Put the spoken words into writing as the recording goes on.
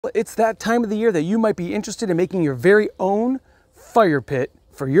it's that time of the year that you might be interested in making your very own fire pit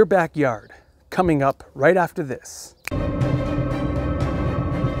for your backyard. Coming up right after this.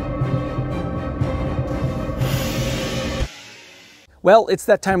 Well, it's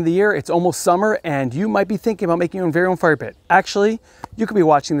that time of the year, it's almost summer, and you might be thinking about making your own fire pit. Actually, you could be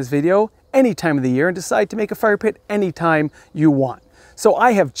watching this video any time of the year and decide to make a fire pit anytime you want. So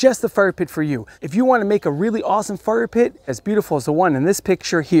I have just the fire pit for you. If you want to make a really awesome fire pit, as beautiful as the one in this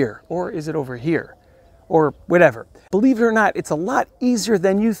picture here, or is it over here, or whatever. Believe it or not, it's a lot easier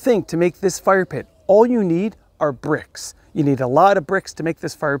than you think to make this fire pit. All you need are bricks. You need a lot of bricks to make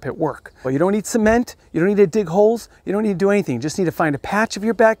this fire pit work. Well, you don't need cement, you don't need to dig holes, you don't need to do anything. You just need to find a patch of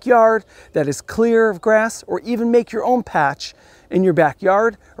your backyard that is clear of grass, or even make your own patch in your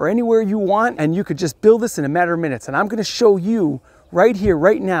backyard or anywhere you want, and you could just build this in a matter of minutes. And I'm gonna show you right here,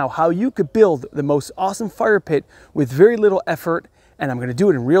 right now, how you could build the most awesome fire pit with very little effort, and I'm gonna do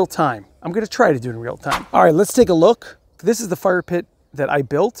it in real time. I'm gonna try to do it in real time. All right, let's take a look. This is the fire pit that I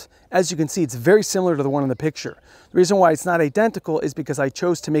built. As you can see, it's very similar to the one in the picture. The reason why it's not identical is because I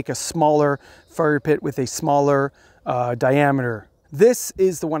chose to make a smaller fire pit with a smaller diameter. This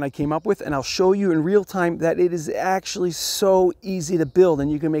is the one I came up with, and I'll show you in real time that it is actually so easy to build,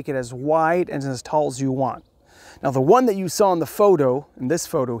 and you can make it as wide and as tall as you want. Now, the one that you saw in the photo, in this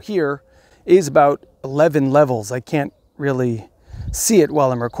photo here, is about 11 levels. I can't really see it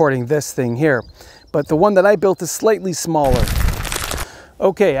while I'm recording this thing here, but the one that I built is slightly smaller.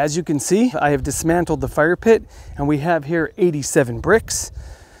 Okay, as you can see, I have dismantled the fire pit, and we have here 87 bricks.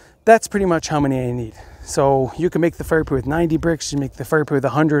 That's pretty much how many I need. So you can make the fire pit with 90 bricks, you make the fire pit with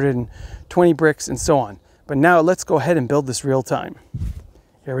 120 bricks, and so on. But now let's go ahead and build this real time.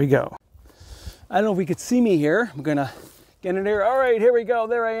 Here we go. I don't know if we could see me here. I'm gonna get in there. All right, here we go,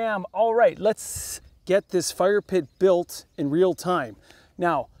 there I am. All right, let's get this fire pit built in real time.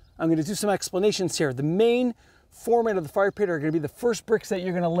 Now, I'm gonna do some explanations here. The main format of the fire pit are gonna be the first bricks that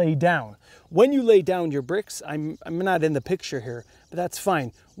you're gonna lay down. When you lay down your bricks, I'm not in the picture here, but that's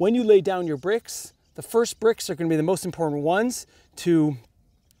fine. When you lay down your bricks, the first bricks are gonna be the most important ones to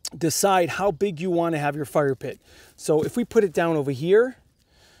decide how big you wanna have your fire pit. So if we put it down over here,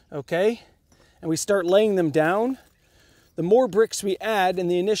 okay, and we start laying them down, the more bricks we add in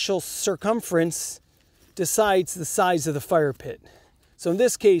the initial circumference decides the size of the fire pit. So in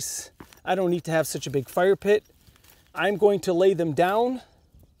this case, I don't need to have such a big fire pit. I'm going to lay them down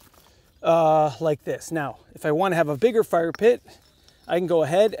like this. Now, if I want to have a bigger fire pit, I can go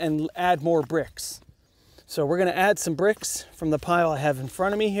ahead and add more bricks. So we're going to add some bricks from the pile I have in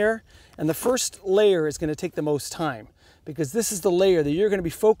front of me here. And the first layer is going to take the most time, because this is the layer that you're going to be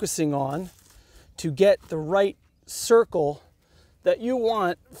focusing on to get the right circle that you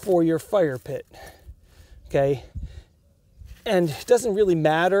want for your fire pit. Okay? And it doesn't really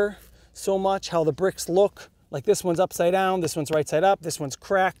matter so much how the bricks look. Like this one's upside down, this one's right side up, this one's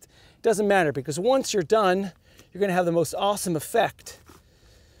cracked. It doesn't matter, because once you're done, you're gonna have the most awesome effect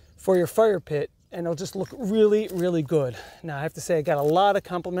for your fire pit, and it'll just look really, really good. Now, I have to say, I got a lot of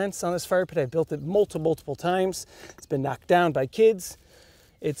compliments on this fire pit. I built it multiple times. It's been knocked down by kids.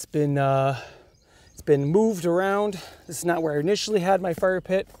 It's been moved around. This is not where I initially had my fire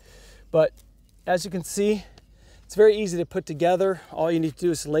pit, but as you can see, it's very easy to put together. All you need to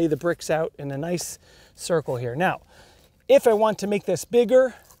do is lay the bricks out in a nice circle here. Now, if I want to make this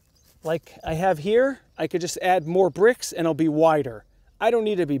bigger, like I have here, I could just add more bricks and it'll be wider. I don't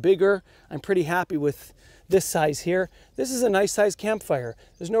need to be bigger. I'm pretty happy with this size here. This is a nice size campfire.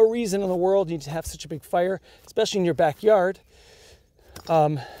 There's no reason in the world you need to have such a big fire, especially in your backyard.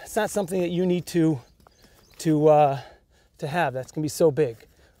 It's not something that you need to have. That's gonna be so big.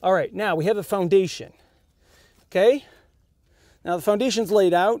 All right, now we have the foundation. Okay, now the foundation's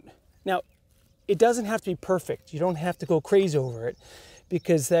laid out. Now, it doesn't have to be perfect. You don't have to go crazy over it,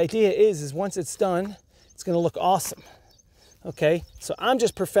 because the idea is once it's done, it's gonna look awesome. Okay, so I'm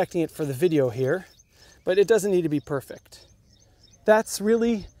just perfecting it for the video here, but it doesn't need to be perfect. That's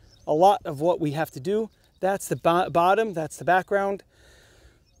really a lot of what we have to do. That's the bottom, that's the background.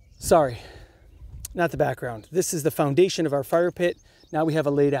 Sorry, not the background. This is the foundation of our fire pit. Now we have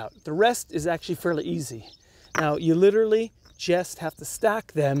it laid out. The rest is actually fairly easy. Now, you literally just have to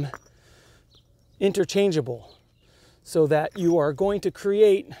stack them interchangeable so that you are going to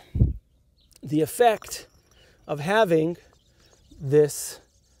create the effect of having this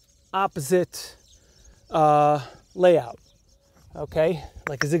opposite layout, okay?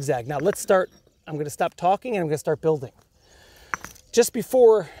 Like a zigzag. Now, let's start. I'm going to stop talking and I'm going to start building. Just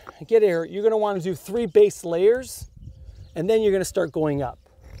before I get here, you're going to want to do 3 base layers, and then you're going to start going up.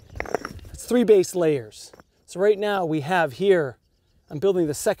 It's 3 base layers. So right now we have here I'm building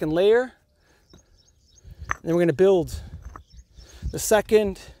the second layer. And then we're going to build the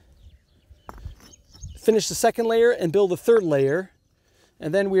second, finish the second layer and build the third layer.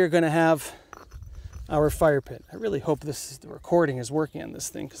 And then we are going to have our fire pit. I really hope the recording is working on this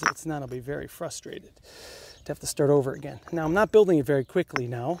thing, because if it's not, I'll be very frustrated to have to start over again. Now, I'm not building it very quickly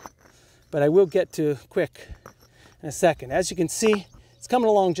now, but I will get to quick in a second. As you can see, it's coming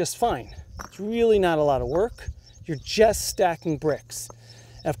along just fine. It's really not a lot of work. You're just stacking bricks.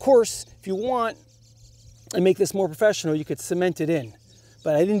 And of course, if you want and make this more professional, you could cement it in.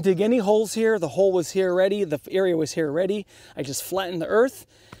 But I didn't dig any holes here. The hole was here already. The area was here already. I just flattened the earth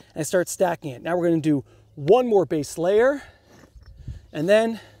and I start stacking it. Now we're going to do one more base layer, and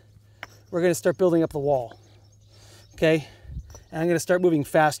then we're going to start building up the wall. Okay? And I'm going to start moving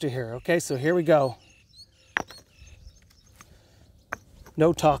faster here. Okay, so here we go.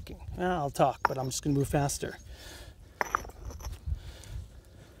 No talking. I'll talk, but I'm just going to move faster.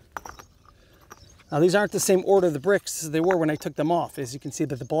 Now, these aren't the same order of the bricks as they were when I took them off. As you can see,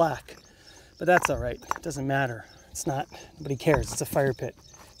 they're the black. But that's all right. It doesn't matter. It's not, nobody cares. It's a fire pit.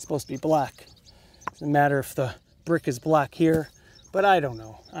 It's supposed to be black. It doesn't matter if the brick is black here, but I don't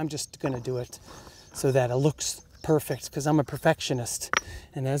know. I'm just going to do it so that it looks perfect, because I'm a perfectionist.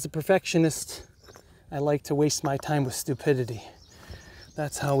 And as a perfectionist, I like to waste my time with stupidity.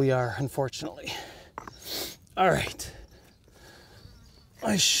 That's how we are, unfortunately. All right.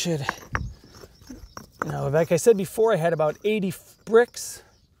 I should... Now, like I said before, I had about 80 bricks.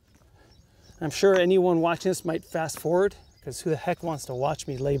 I'm sure anyone watching this might fast forward, because who the heck wants to watch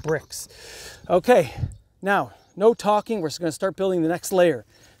me lay bricks? Okay, now, no talking. We're just going to start building the next layer.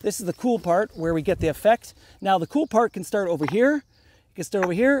 This is the cool part where we get the effect. Now, the cool part can start over here, it can start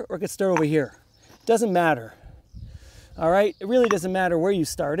over here, or it can start over here. It doesn't matter. All right, it really doesn't matter where you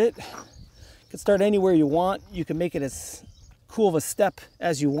start it. You can start anywhere you want. You can make it as cool of a step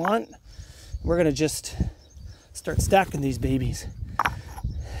as you want. We're going to just start stacking these babies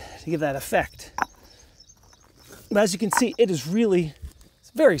to give that effect. But as you can see, it's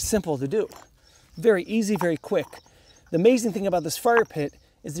very simple to do. Very easy, very quick. The amazing thing about this fire pit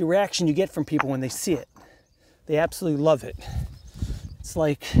is the reaction you get from people when they see it. They absolutely love it. It's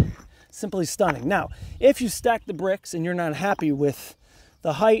like simply stunning. Now, if you stack the bricks and you're not happy with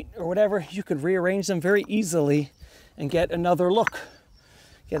the height or whatever, you could rearrange them very easily and get another look.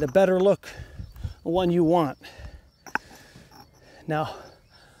 Get a better look, the one you want. Now,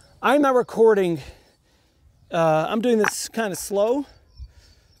 I'm not recording, I'm doing this kind of slow,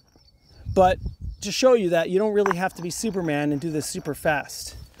 but to show you that you don't really have to be Superman and do this super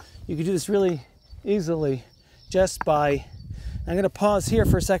fast. You can do this really easily just by, I'm going to pause here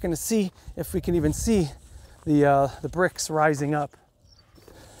for a second to see if we can even see the bricks rising up.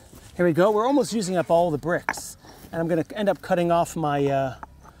 Here we go. We're almost using up all the bricks, and I'm going to end up cutting off my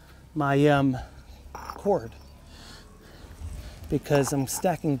cord, because I'm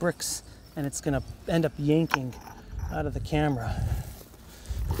stacking bricks and it's going to end up yanking out of the camera.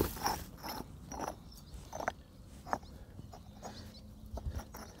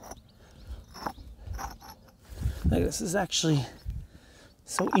 Look, this is actually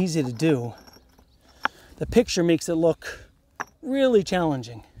so easy to do. The picture makes it look really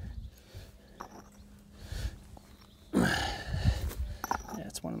challenging.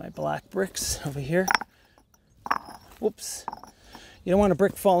 That's one of my black bricks over here. Whoops. You don't want a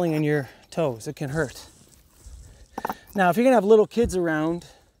brick falling on your toes. It can hurt. Now, if you're going to have little kids around,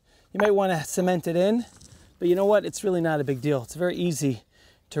 you might want to cement it in. But you know what? It's really not a big deal. It's very easy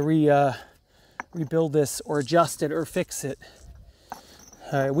to rebuild this or adjust it or fix it.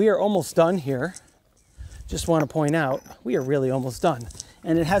 All right, we are almost done here. Just want to point out, we are really almost done.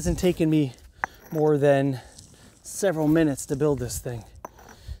 And it hasn't taken me more than several minutes to build this thing.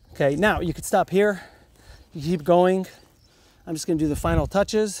 Okay, now you could stop here. You keep going. I'm just going to do the final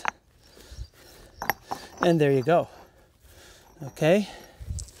touches. And there you go. Okay,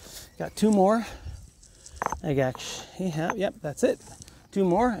 got two more. Yep, that's it. Two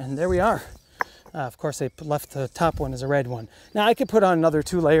more, and there we are. Of course, I left the top one as a red one. Now I could put on another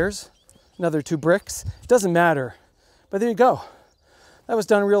 2 layers, another 2 bricks. It doesn't matter. But there you go. That was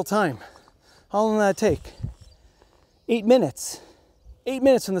done in real time. How long did that take? 8 minutes. 8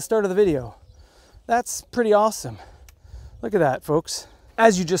 minutes from the start of the video. That's pretty awesome. Look at that, folks.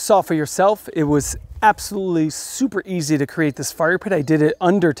 As you just saw for yourself, it was absolutely super easy to create this fire pit. I did it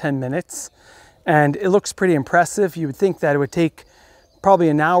under 10 minutes, and it looks pretty impressive. You would think that it would take probably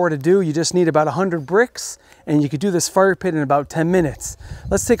an hour to do. You just need about 100 bricks, and you could do this fire pit in about 10 minutes.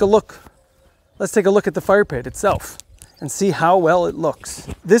 Let's take a look. Let's take a look at the fire pit itself and see how well it looks.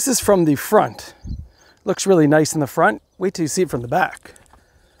 This is from the front. Looks really nice in the front. Wait till you see it from the back.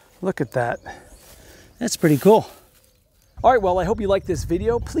 Look at that. That's pretty cool. All right, well, I hope you liked this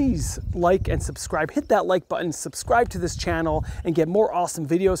video. Please like and subscribe. Hit that like button, subscribe to this channel, and get more awesome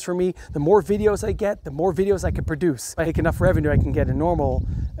videos from me. The more videos I get, the more videos I can produce. If I make enough revenue, I can get a normal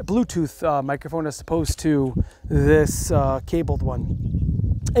Bluetooth microphone as opposed to this cabled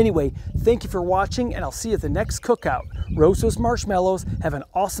one. Anyway, thank you for watching, and I'll see you at the next cookout. Roast those marshmallows. Have an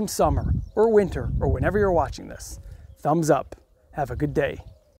awesome summer or winter or whenever you're watching this. Thumbs up. Have a good day.